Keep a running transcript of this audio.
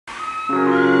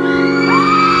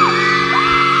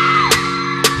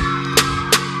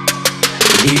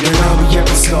네가 너무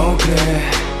예뻐서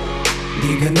그래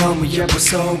네가 너무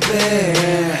예뻐서 그래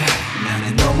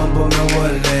나는 너만 보면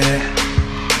원래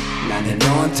나는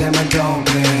너한테만 더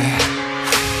그래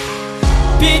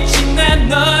빛이 난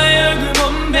너의 얼굴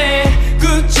몸매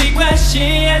굳이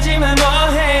과시하지만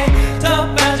뭐해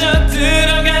더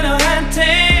빠져들어가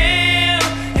너한테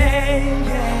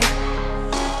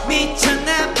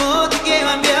미쳤나 모든 게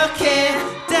완벽해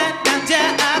단 남자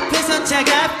앞에선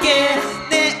차갑게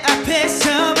내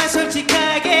앞에서만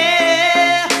솔직하게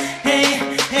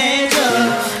해줘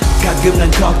가끔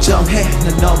난 걱정해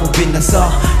난 너무 빛나서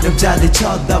남자들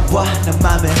쳐다봐 난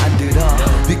맘에 안 들어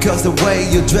Because the way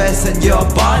you dress and your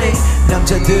body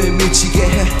남자들 미치게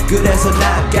해 그래서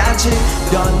나까지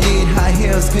Don't need high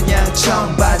heels 그냥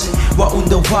청바지 와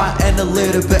운동화 and a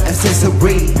little bit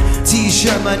accessory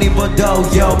T-shirt만 입어도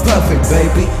you're perfect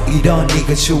baby 이런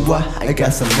네가 좋아 I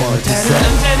got some more to say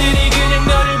다른 남자들이 그냥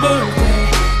너를 볼 때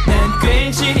난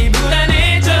괜시리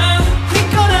불안해져 네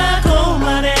거라고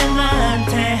말해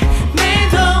나한테 내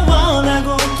더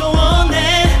원하고 또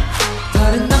원해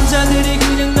다른 남자들이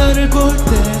그냥 너를 볼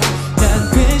때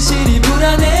난 괜시리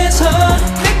불안해서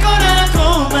내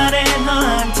거라고 말해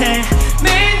너한테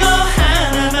매일 너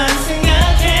하나만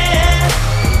생각해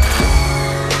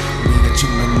네가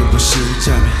정말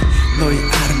눈부시잖아 너의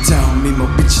아름다움이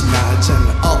빛이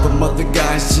나잖아 All the other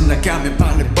guys 지나가면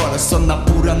반해버려서 난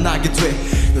불안하게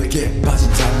돼 너에게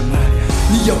빠진다는 말이야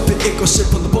네 옆에 있고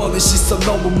싶어 너 보는 시선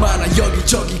너무 많아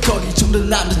여기저기 거기 정든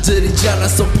남자들이잖아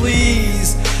So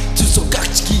please 두 손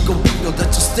깍지 끼고 We know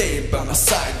that you stay by my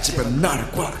side 제발 나를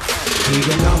꽉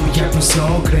네가 너무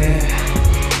예뻐서 그래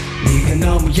네가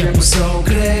너무 예뻐서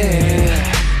그래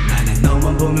나는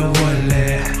너만 보면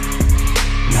원래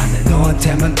나는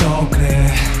너한테만 더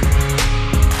그래